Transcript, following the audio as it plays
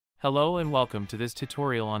Hello and welcome to this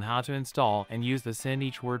tutorial on how to install and use the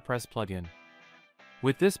Sendeach WordPress plugin.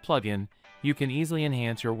 With this plugin, you can easily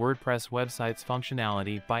enhance your WordPress website's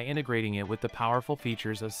functionality by integrating it with the powerful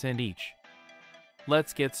features of Sendeach.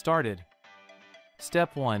 Let's get started.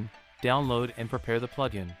 Step 1. Download and prepare the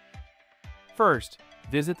plugin. First,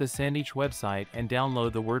 visit the Sendeach website and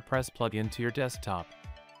download the WordPress plugin to your desktop.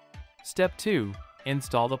 Step 2.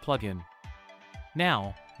 Install the plugin.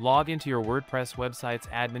 Now, log into your WordPress website's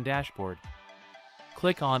admin dashboard.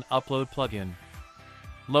 Click on Upload Plugin.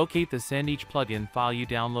 Locate the Sendeach plugin file you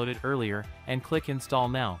downloaded earlier and click Install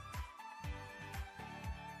Now.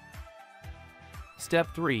 Step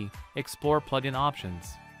 3. Explore plugin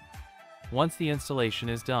options. Once the installation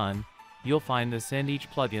is done, you'll find the Sendeach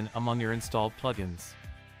plugin among your installed plugins.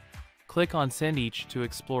 Click on Sendeach to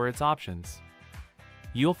explore its options.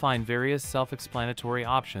 You'll find various self-explanatory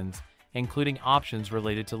options, including options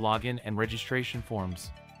related to login and registration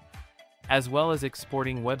forms, as well as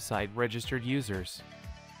exporting website registered users.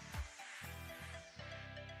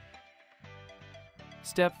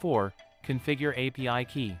 Step 4. Configure API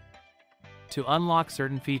key. To unlock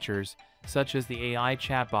certain features, such as the AI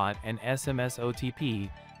chatbot and SMS OTP,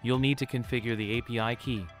 you'll need to configure the API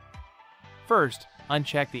key. First,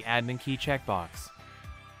 uncheck the admin key checkbox.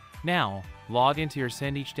 Now, log into your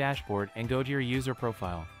Sendeach dashboard and go to your user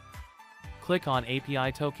profile. Click on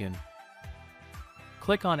API token.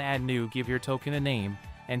 Click on Add New, give your token a name,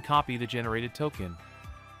 and copy the generated token.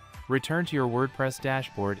 Return to your WordPress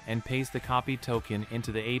dashboard and paste the copied token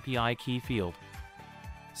into the API key field.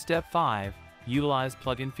 Step 5. Utilize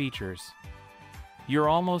plugin features. You're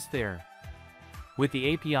almost there. With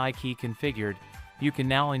the API key configured, you can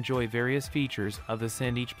now enjoy various features of the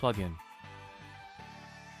Sendeach plugin.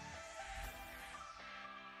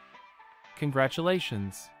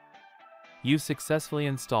 Congratulations! You've successfully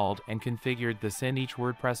installed and configured the Sendeach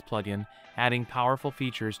WordPress plugin, adding powerful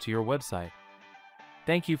features to your website.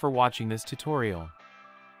 Thank you for watching this tutorial.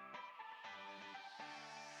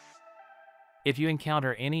 If you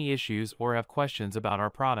encounter any issues or have questions about our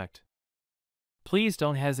product, please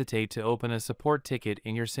don't hesitate to open a support ticket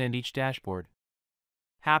in your Sendeach dashboard.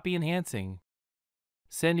 Happy enhancing!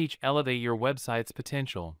 Sendeach, elevate your website's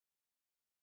potential.